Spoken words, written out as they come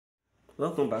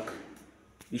Welcome back.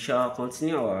 We shall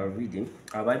continue our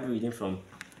Bible reading from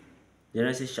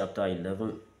Genesis chapter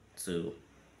 11 to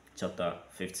chapter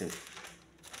 15.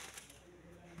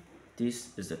 This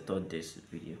is the third day's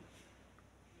video,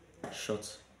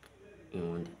 short in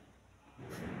one day.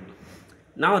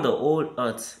 Now the whole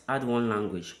earth had one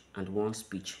language and one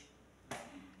speech.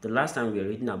 The last time we were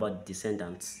reading about the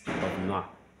descendants of Noah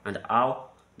and how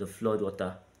the flood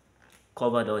water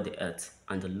covered all the earth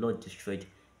and the Lord destroyed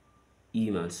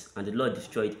humans and the Lord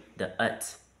destroyed the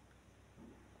earth.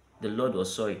 The Lord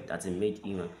was sorry that he made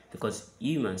human because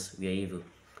humans were evil.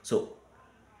 So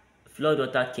flood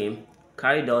water came,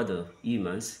 carried all the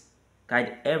humans,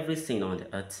 carried everything on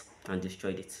the earth and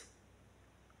destroyed it.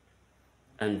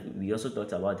 And we also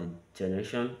talked about the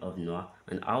generation of Noah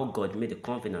and how God made a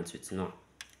covenant with Noah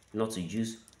not to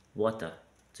use water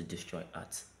to destroy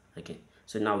earth again.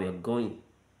 So now we are going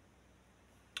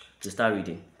to start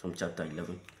reading from chapter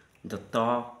 11, the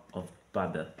Tower of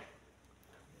Babel.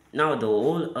 Now the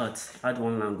whole earth had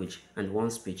one language and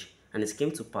one speech, and it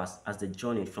came to pass as they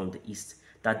journeyed from the east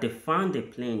that they found a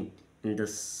plain in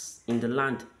the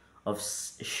land of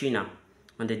Shinar,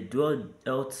 and they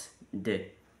dwelt there.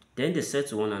 Then they said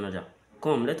to one another,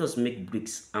 "Come, let us make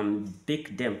bricks and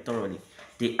bake them thoroughly."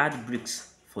 They had brick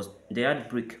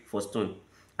for stone,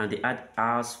 and they had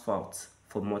asphalt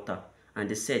for mortar. And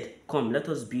they said, "Come, let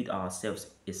us build ourselves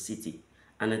a city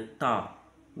and a tower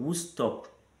whose top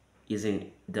is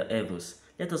in the heavens.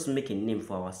 Let us make a name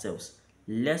for ourselves,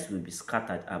 lest we be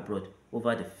scattered abroad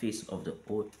over the face of the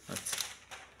whole earth."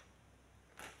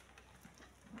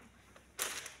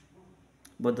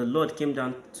 But the Lord came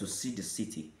down to see the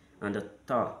city and the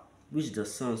tower which the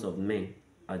sons of men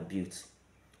had built.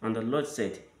 And the Lord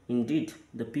said, "Indeed,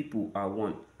 the people are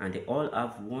one, and they all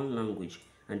have one language,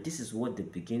 and this is what they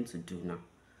begin to do now.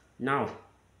 Now,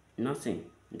 nothing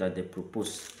that they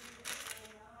propose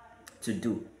to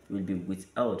do will be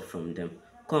withheld from them.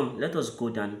 Come, let us go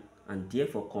down and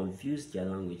therefore confuse their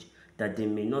language, that they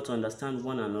may not understand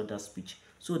one another's speech."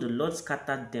 So the Lord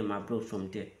scattered them abroad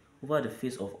from there over the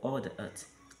face of all the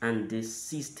earth, and they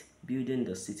ceased building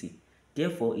the city.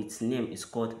 Therefore its name is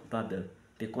called Babel,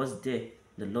 because there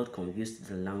the Lord confused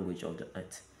the language of the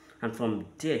earth. And from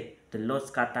there the Lord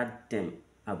scattered them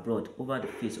abroad over the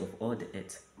face of all the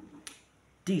earth.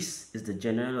 This is the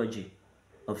genealogy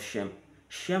of Shem.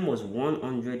 Shem was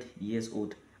 100 years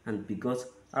old and begot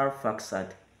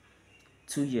Arphaxad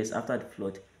 2 years after the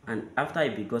flood. And after he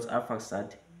begot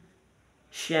Arphaxad,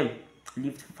 Shem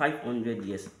lived 500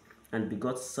 years and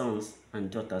begot sons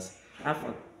and daughters.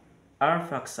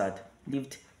 Arphaxad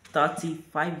lived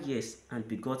 35 years and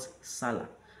begot Salah.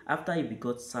 After he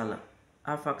begot Salah,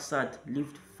 Arphaxad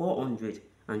lived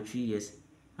 403 years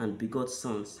and begot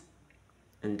sons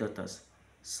and daughters.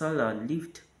 Salah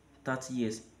lived 30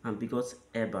 years and begot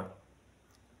Eber.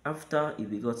 After he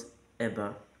begot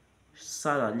Eber,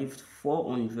 Salah lived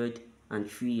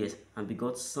 403 years and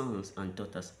begot sons and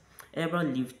daughters. Eber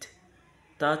lived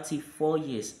 34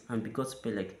 years and begot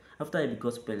Peleg. After he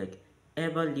begot Peleg,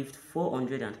 Eber lived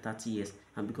 430 years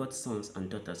and begot sons and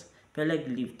daughters. Peleg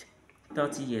lived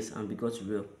 30 years and begot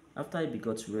Reu. After he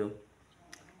begot Reu,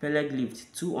 Peleg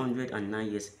lived 209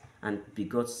 years and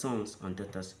begot sons and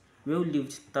daughters. Reu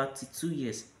lived 32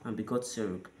 years and begot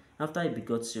Serug. After he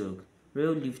begot Serug,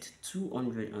 Reu lived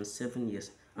 207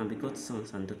 years and begot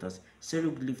sons and daughters.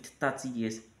 Serug lived 30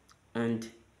 years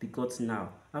and begot Nao.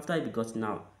 After he begot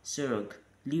Nao, Serug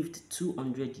lived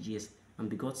 200 years and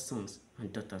begot sons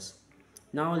and daughters.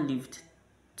 Nao lived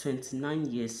 29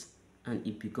 years and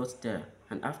he begot Terah.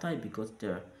 And after he begot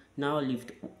Terah, Nao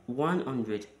lived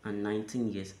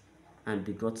 119 years and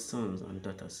begot sons and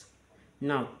daughters.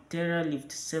 Now Terah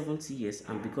lived 70 years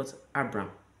and begot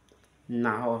Abram,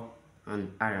 Nahor,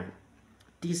 and Haran.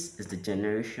 This is the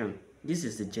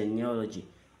genealogy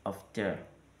of Terah.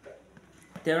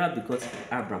 Terah begot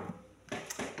Abram,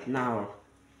 Nahor,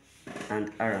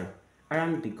 and Haran.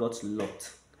 Haran begot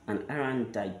Lot, and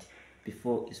Haran died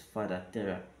before his father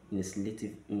Terah in his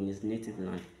native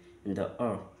land, in the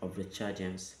Ur of the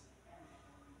Chaldeans.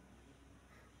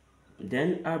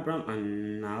 Then Abram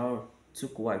and Nahor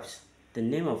took wives. The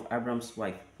name of Abram's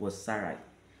wife was Sarai,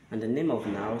 and the name of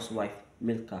Nahor's wife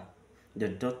Milcah, the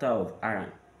daughter of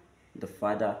Haran, the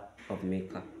father of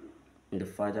Milcah, and the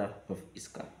father of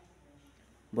Iscah.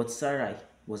 But Sarai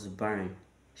was barren,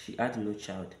 she had no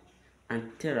child.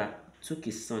 And Terah took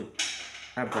his son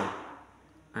Abram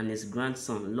and his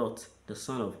grandson Lot, the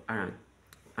son of Haran,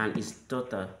 and his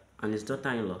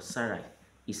daughter-in-law Sarai,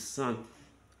 his son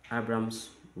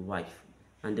Abram's wife,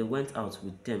 and they went out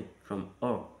with them from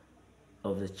Ur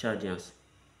of the Chaldeans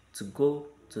to go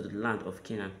to the land of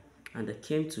Canaan, and they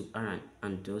came to Haran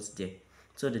and dwelt there.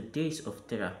 So the days of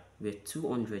Terah were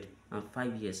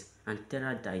 205 years, and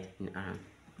Terah died in Haran.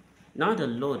 Now the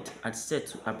Lord had said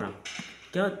to Abram,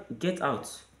 get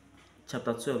out.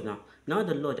 Chapter 12 now. Now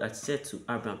the Lord had said to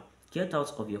Abram, get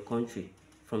out of your country,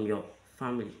 from your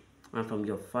family, and from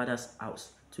your father's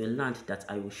house, to a land that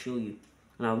I will show you.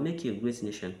 And I will make you a great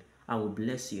nation. I will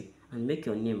bless you, and make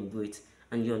your name great,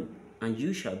 and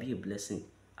you shall be a blessing.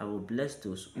 I will bless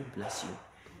those who bless you,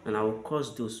 and I will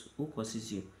curse those who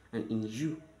curses you, and in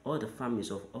you all the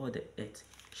families of all the earth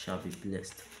shall be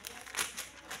blessed.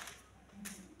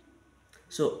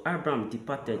 So Abram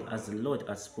departed as the Lord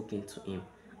had spoken to him,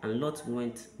 and Lot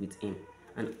went with him.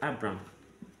 And Abram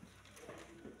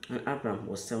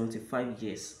was 75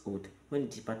 years old when he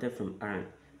departed from Haran.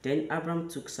 Then Abram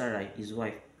took Sarai his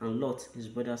wife, and Lot his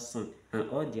brother's son, and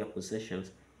all their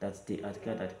possessions that they had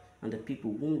gathered, and the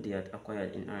people whom they had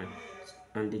acquired in Haran,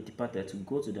 and they departed to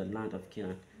go to the land of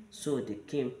Canaan. So they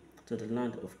came to the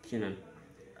land of Canaan.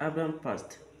 Abram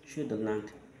passed through the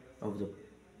land of the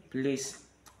place.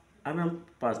 Abram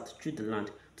passed through the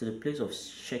land to the place of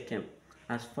Shechem,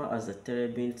 as far as the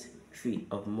terebinth tree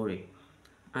of Moreh.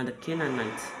 And the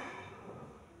Canaanites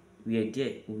were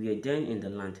then in the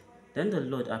land. Then the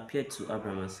Lord appeared to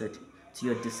Abram and said, to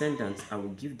your descendants I will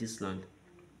give this land.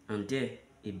 And there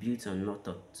he built an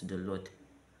altar to the Lord,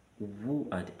 who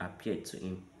had appeared to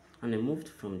him. And he moved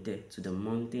from there to the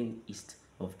mountain east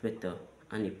of Bethel,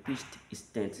 and he pitched his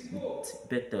tent with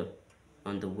Bethel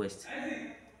on the west,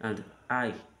 and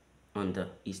Ai on the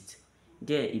east.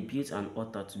 There he built an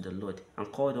altar to the Lord,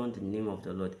 and called on the name of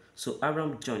the Lord. So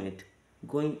Abram journeyed,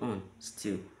 going on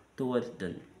still toward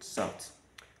the south.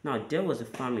 Now there was a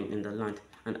famine in the land,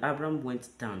 and Abram went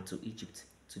down to Egypt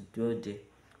to dwell there,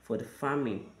 for the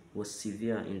famine was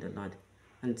severe in the land.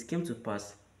 And it came to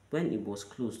pass, when he was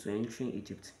close to entering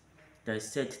Egypt, that he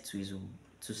said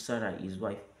to Sarah his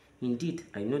wife, indeed,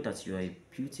 I know that you are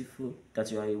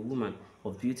a woman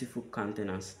of beautiful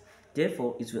countenance.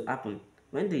 Therefore it will happen,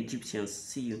 when the Egyptians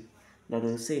see you, that they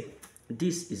will say,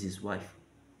 this is his wife,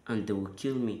 and they will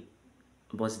kill me,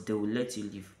 but they will let you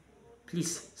live.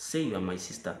 Please say you are my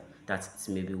sister, that it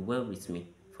may be well with me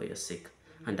for your sake,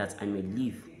 and that I may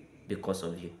live because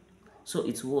of you. So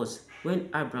it was, when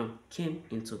Abram came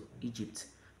into Egypt,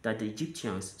 that the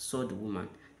Egyptians saw the woman,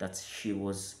 that she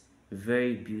was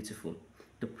very beautiful.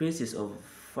 The princes of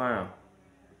Pharaoh,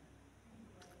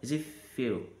 is it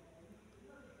Pharaoh?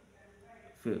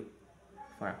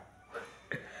 Pharaoh.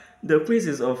 The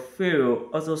princes of Pharaoh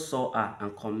also saw her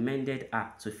and commended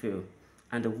her to Pharaoh.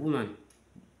 And the woman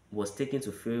was taken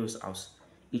to Pharaoh's house.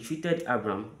 He treated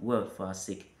Abram well for her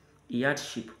sake. He had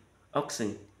sheep,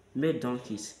 oxen, male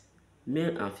donkeys,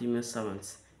 male and female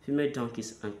servants, female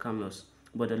donkeys and camels.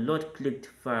 But the Lord plagued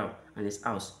Pharaoh and his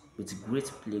house with great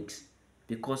plagues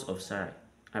because of Sarai,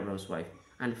 Abram's wife.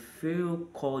 And Pharaoh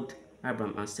called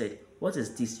Abram and said, what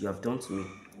is this you have done to me?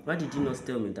 Why did you not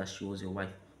tell me that she was your wife?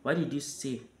 Why did you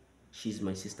say she is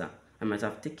my sister? I might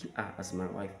have taken her as my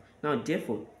wife. Now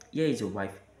therefore, here is your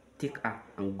wife. Take her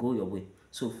and go your way.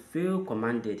 So Pharaoh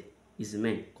commanded his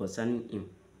men concerning him,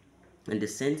 and they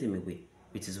sent him away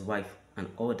with his wife and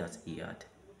all that he had.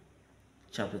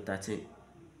 Chapter 13.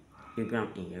 Abraham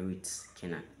inherits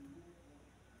Canaan.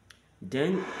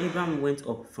 Then Abraham went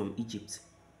up from Egypt,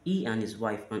 he and his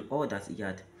wife and all that he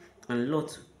had, and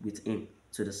Lot with him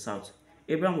to the south.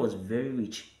 Abraham was very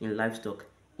rich in livestock,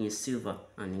 in silver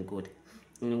and in gold.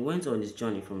 And he went on his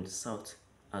journey from the south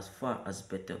as far as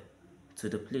Bethel, to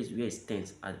the place where his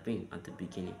tent had been at the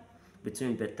beginning,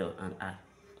 between Bethel and Ai,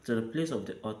 to the place of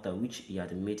the altar which he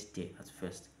had made there at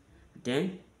first.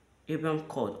 Then Abraham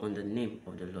called on the name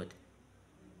of the Lord.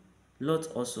 Lot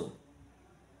also,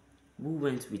 who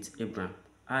went with Abraham,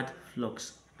 had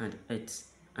flocks and herds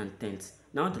and tents.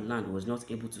 Now the land was not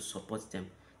able to support them,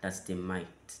 that they might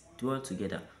dwell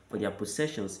together, for their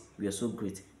possessions were so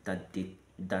great that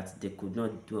they could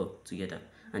not dwell together.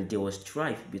 And there was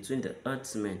strife between the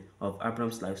herdsmen of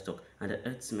Abram's livestock and the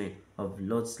herdsmen of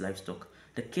Lot's livestock.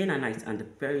 The Canaanites and the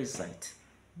Perizzites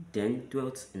then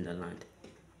dwelt in the land.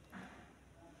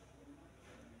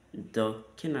 The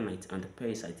Canaanites and the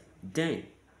Perizzites then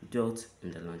dwelt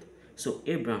in the land. So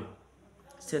Abram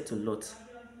said to Lot,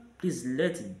 please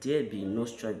let there be no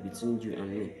strife between you and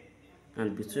me,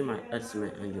 and between my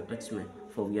herdsmen and your herdsmen,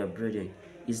 for we are brethren.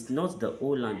 Is not the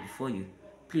whole land before you?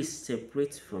 Please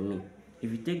separate from me.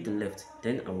 If you take the left,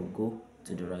 then I will go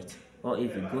to the right. Or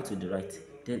if you go to the right,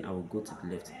 then I will go to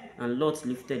the left. And Lot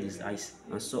lifted his eyes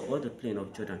and saw all the plain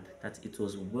of Jordan, that it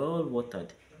was well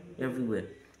watered everywhere,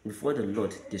 before the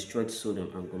Lord destroyed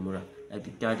Sodom and Gomorrah, like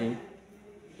the garden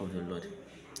of the Lord,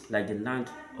 like the land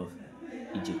of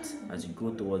Egypt as you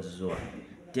go towards Zoar.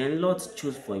 Then Lot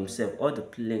chose for himself all the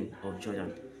plain of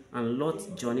Jordan, and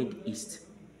Lot journeyed east,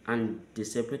 and they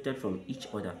separated from each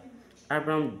other.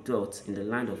 Abraham dwelt in the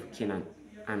land of Canaan,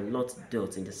 and Lot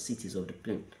dwelt in the cities of the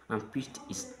plain, and pitched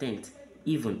his tent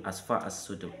even as far as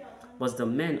Sodom. But the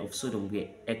men of Sodom were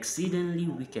exceedingly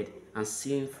wicked and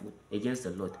sinful against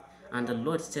the Lord. And the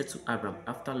Lord said to Abram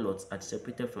after Lot had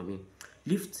separated from him,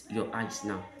 Lift your eyes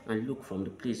now and look from the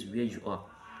place where you are,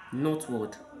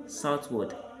 northward,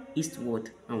 southward,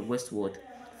 eastward, and westward.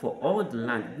 For all the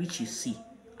land which you see,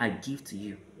 I give to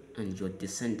you and your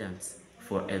descendants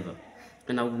forever.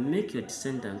 And I will make your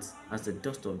descendants as the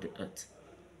dust of the earth,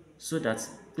 so that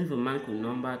if a man could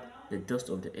number the dust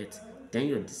of the earth, then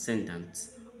your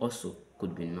descendants also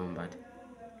could be numbered.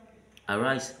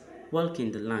 Arise, walk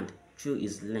in the land through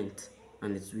its length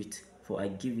and its width, for I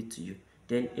give it to you.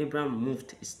 Then Abraham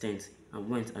moved his tent and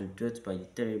went and dwelt by the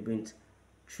terebinth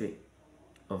tree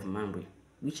of Mamre,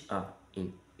 which are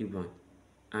in Hebron,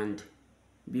 and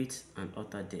built an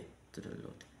altar there to the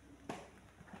Lord.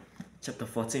 Chapter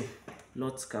 14.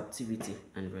 Lot's captivity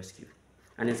and rescue.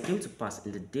 And it came to pass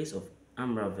in the days of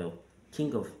Amravel,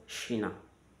 king of Shinar,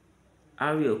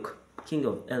 Arioch, king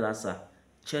of Elasar,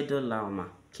 Chedorlaomer,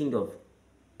 king of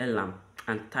Elam,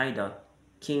 and Tidal,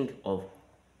 king of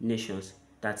nations,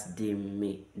 that they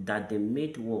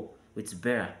made war with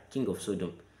Bera, king of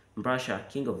Sodom, Brasha,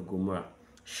 king of Gomorrah,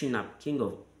 Shinab, king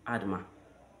of Admah,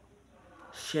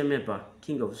 Shemeba,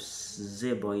 king of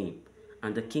Zeboim,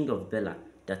 and the king of Bela,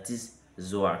 that is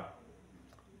Zoar.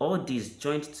 All these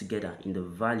joined together in the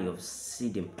valley of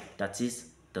Siddim, that is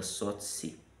the Salt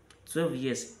Sea. 12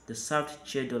 years they served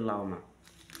Chedorlaomer,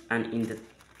 and in the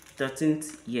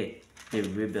 13th year they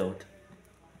rebelled.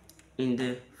 In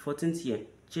the 14th year,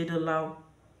 Chedorlaomer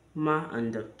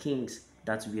and the kings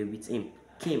that were with him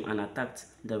came and attacked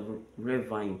the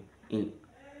Rephaim in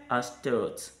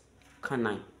Ashtaroth,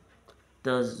 Canaan,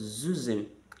 the Zuzim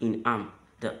in Am,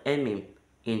 the Emim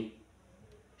in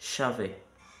Shaveh,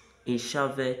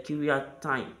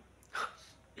 Kiriathaim,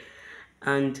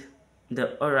 and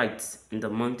the Horites in the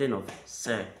mountain of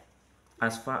Seir,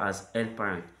 as far as El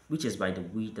Paran, which is by the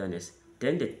wilderness.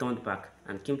 Then they turned back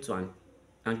and came to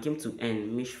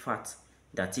En Mishpat,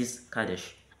 that is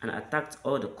Kadesh, and attacked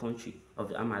all the country of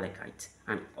the Amalekites,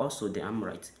 and also the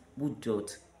Amorites, who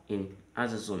dwelt in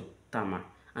Azazon Tamar,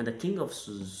 and the king of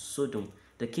Sodom,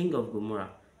 the king of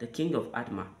Gomorrah, the king of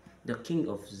Admah, the king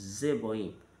of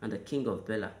Zeboim, and the king of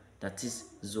Bela, that is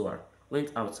Zoar,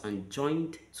 went out and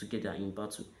joined together in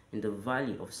battle in the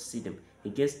valley of Siddim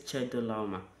against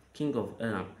Chedorlaomer, king of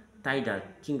Elam, Tidal,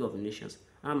 king of nations,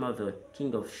 Amavel,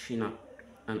 king of Shinar,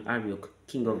 and Arioch,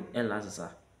 king of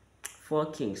Elazar.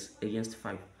 4 kings against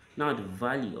 5. Now the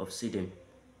valley of Siddim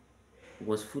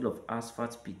was full of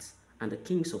asphalt pits, and the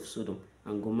kings of Sodom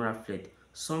and Gomorrah fled.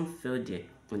 Some fell there,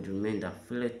 and the remainder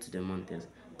fled to the mountains.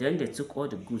 Then they took all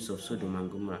the goods of Sodom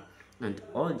and Gomorrah, and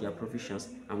all their provisions,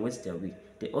 and went their way.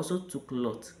 They also took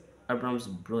Lot, Abraham's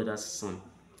brother's son,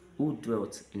 who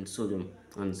dwelt in Sodom,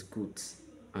 and his goods,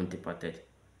 and departed.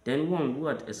 Then one who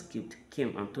had escaped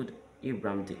came and told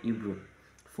Abraham the Hebrew,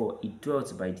 for he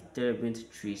dwelt by the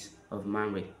terebinth trees of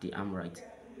Mamre the Amorite,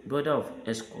 brother of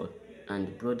Eshcol,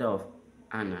 and brother of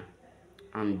Anna,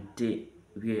 and they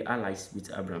were allies with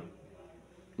Abraham.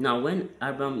 Now when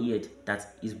Abraham heard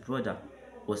that his brother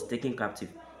was taken captive,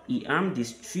 he armed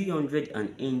his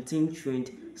 318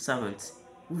 trained servants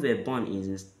who were born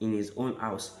in his own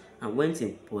house, and went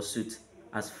in pursuit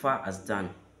as far as Dan.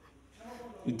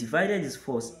 He divided his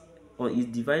forces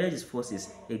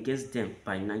against them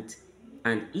by night,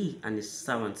 and he and his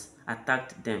servants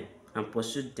attacked them and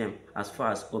pursued them as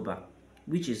far as Oba,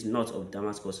 which is north of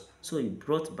Damascus. So he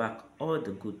brought back all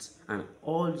the goods, and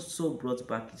also brought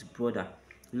back his brother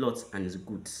Lot and his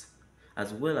goods,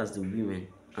 as well as the women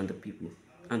and the people.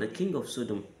 And the king of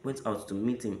Sodom went out to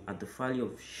meet him at the valley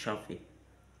of Shaphe,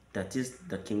 that is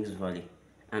the king's valley,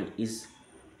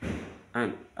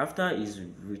 and after his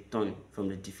return from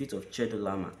the defeat of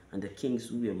Chedorlaomer and the kings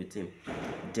who were with him,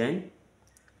 then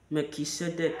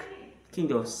Melchizedek, king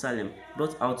of Salem,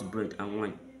 brought out bread and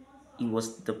wine. He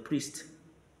was the priest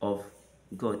of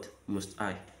God Most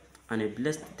High, and he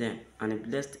blessed him,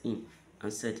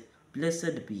 and said,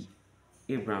 Blessed be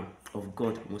Abraham of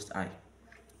God Most High,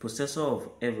 possessor of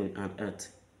heaven and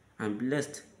earth, and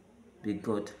blessed be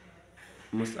God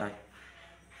Most High,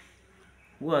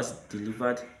 who has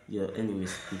delivered your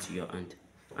enemies into your hand.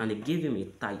 And he gave him a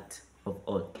tithe of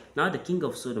all. Now the king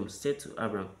of Sodom said to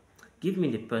Abraham, Give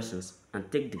me the persons,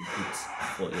 and take the goods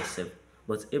for yourself.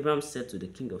 But Abraham said to the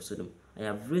king of Sodom, I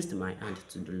have raised my hand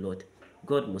to the Lord,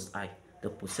 God Most High, the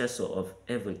possessor of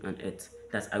heaven and earth,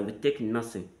 that I will take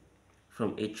nothing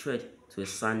from a thread to a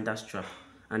sandal strap,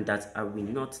 and that I will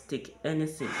not take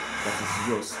anything that is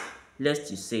yours,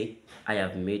 lest you say, I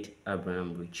have made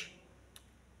Abraham rich.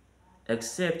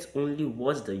 Except only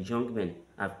what the young men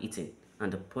have eaten,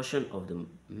 and the portion of the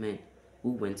men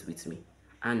who went with me,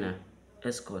 Anna,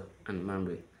 Eshcol, and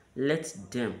Mamre. Let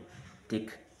them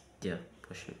take their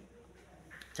portion.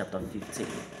 Chapter 15,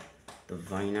 the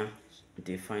final,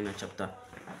 the final chapter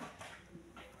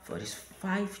for this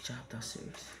 5-chapter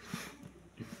series.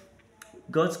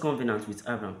 God's covenant with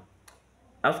Abraham.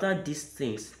 After these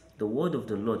things, the word of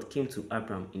the Lord came to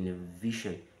Abraham in a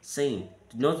vision, saying,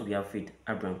 Do not be afraid,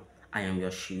 Abraham, I am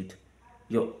your shield,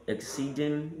 your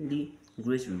exceedingly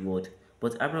great reward.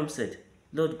 But Abraham said,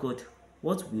 Lord God,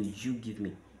 what will you give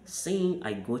me, seeing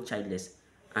I go childless,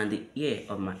 and the heir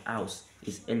of my house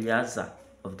is Eliezer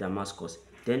of Damascus?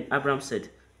 Then Abraham said,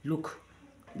 Look,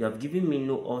 you have given me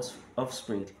no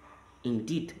offspring.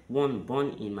 Indeed, one born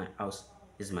in my house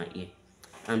is my heir.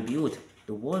 And behold,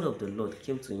 the word of the Lord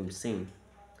came to him, saying,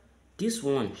 This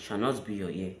one shall not be your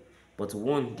heir, but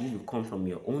one who will come from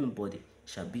your own body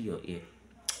shall be your heir.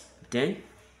 Then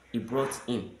he brought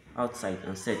him outside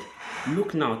and said,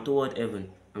 Look now toward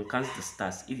heaven and count the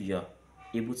stars, if you are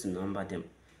able to number them.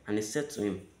 And he said to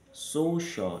him, So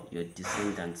shall your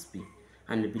descendants be.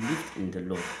 And he believed in the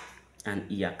Lord, and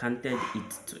he accounted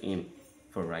it to him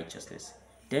for righteousness.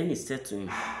 Then he said to him,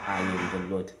 I am the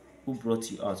Lord, who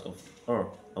brought you out of Ur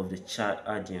of the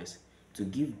Chaldeans, to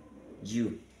give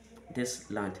you this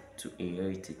land to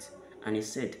inherit it. And he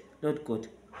said, Lord God,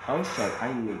 how shall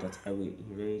I know that I will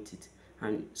inherit it?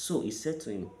 And so he said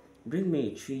to him, Bring me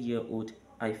a 3-year-old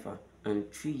heifer, and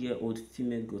 3-year-old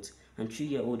female goat, and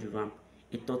 3-year-old ram,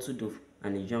 a turtle dove,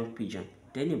 and a young pigeon.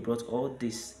 Then he brought all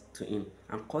this to him,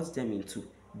 and cut them in two,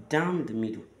 down the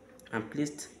middle, and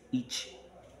placed each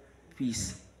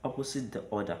piece opposite the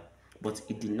other, but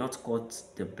he did not cut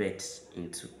the birds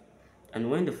in two. And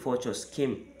when the vultures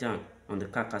came down on the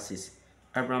carcasses,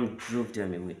 Abraham drove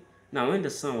them away. Now when the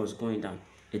sun was going down,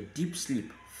 a deep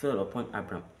sleep fell upon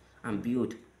Abraham, and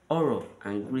behold, horror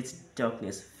and great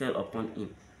darkness fell upon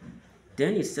him.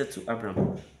 Then he said to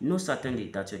Abraham, Know certainly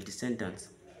that your descendants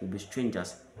will be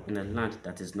strangers in a land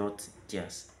that is not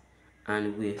theirs,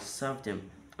 and will serve them,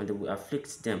 and they will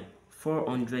afflict them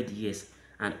 400 years,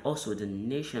 and also the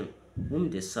nation whom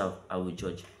they serve I will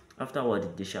judge.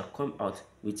 Afterward they shall come out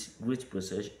with great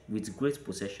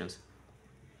possessions.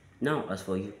 Now as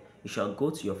for you, you shall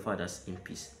go to your fathers in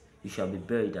peace. You shall be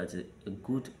buried at a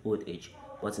good old age,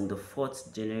 but in the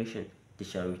 4th generation they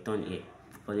shall return here.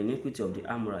 For the iniquity of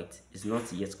the Amorites is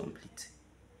not yet complete.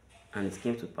 And it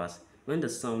came to pass, when the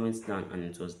sun went down and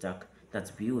it was dark,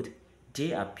 that behold,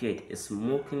 there appeared a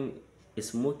smoking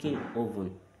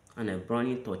oven and a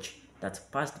burning torch that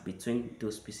passed between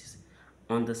those pieces.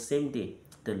 On the same day,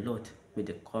 the Lord made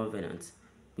a covenant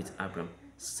with Abram,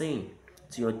 saying,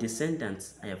 To your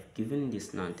descendants I have given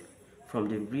this land, from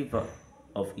the river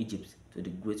of Egypt to the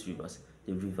great rivers,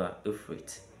 the river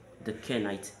Euphrates, the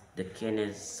Kenite, the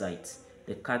Kenizzite,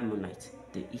 the Cadmonite,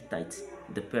 the Hittite,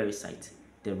 the Perizzite,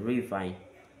 the Revine,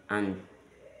 and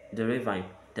the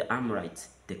Amorite,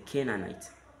 the Canaanite,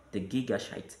 the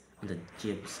Gigashite, and the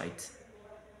Jebusite.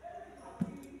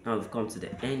 Now we've come to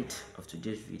the end of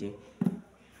today's reading.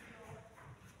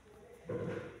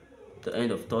 The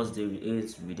end of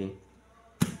Thursday's reading.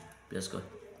 Bless God.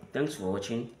 Thanks for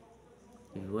watching.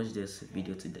 If you watched this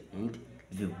video to the end,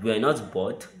 if you were not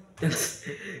bored,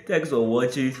 thanks for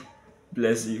watching.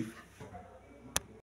 Bless you.